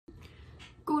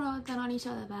kuna täna on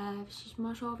isadepäev, siis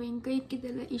ma soovin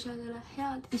kõikidele isadele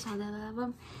head isadepäeva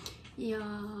ja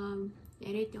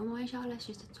eriti oma isale,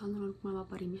 sest et see on olnud maailma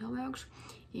parim isa oma jaoks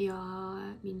ja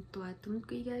mind toetanud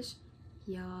kõiges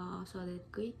ja sa teed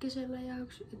kõike selle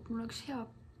jaoks, et mul oleks hea.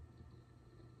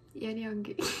 Ja nii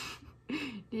ongi.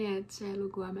 Nii et see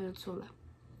lugu on meeldib sulle.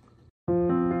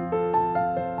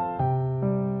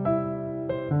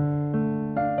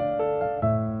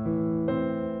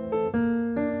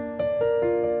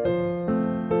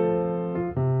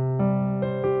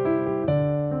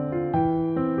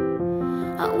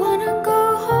 I wanna go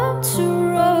home to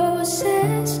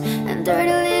roses and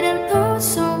dirty little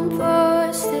notes on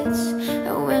post-its.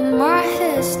 And when my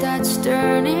head starts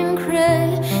turning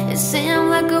gray, it seems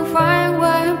like a fine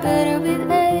wine better with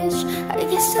age. I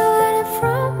guess I learned it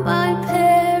from my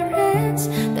parents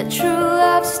that true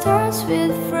love starts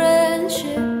with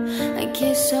friendship. A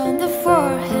kiss on the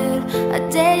forehead, a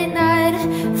day and night,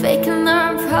 faking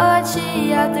our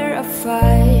apology after a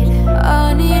fight.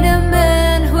 I need a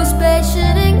man who's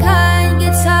patient and kind,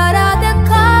 gets out of the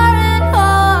car and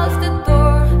holds the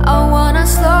door. I wanna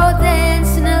slow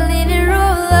dance in a living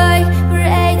room like we're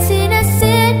 18 and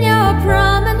senior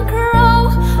prom and grow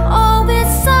all with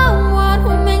someone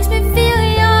who makes me feel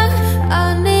young.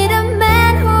 I need a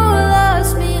man who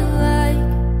loves me like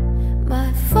my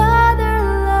father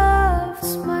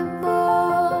loves my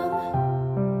mom.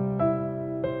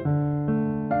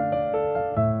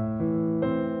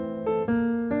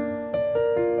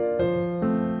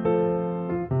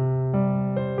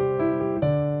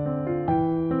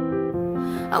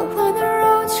 I wanna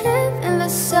road trip in the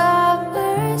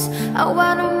summers. I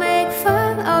wanna make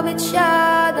fun of each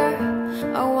other.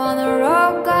 I wanna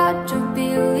rock out to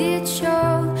Billy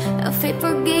Joel, a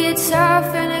paper guitar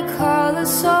and a color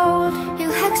soul.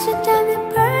 He'll accidentally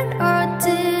burn our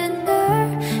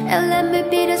dinner and let me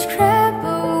be the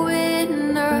Scrabble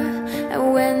winner.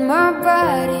 And when my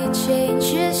body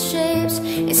changes shapes,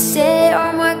 you say,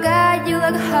 oh my God, you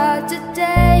look hot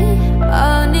today.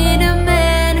 I need a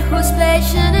man who's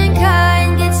patient and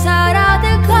kind, gets out of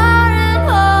the car and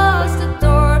holds the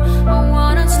door. I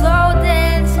wanna slow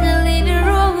dance in a living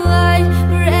room like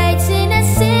we're 18 and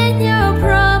senior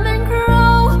prom and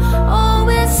grow all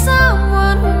with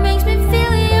someone who makes me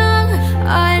feel young.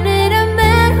 I need a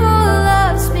man who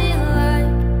loves me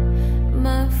like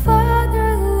my father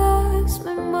loves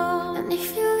my mom. And if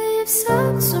he lives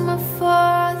up to my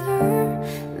father,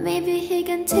 maybe he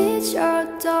can teach our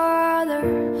daughter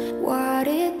what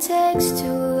it takes to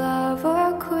love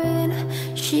a queen.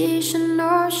 She should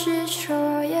know she's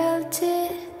royalty.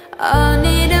 I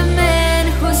need a man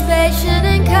who's patient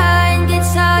and kind,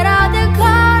 gets out of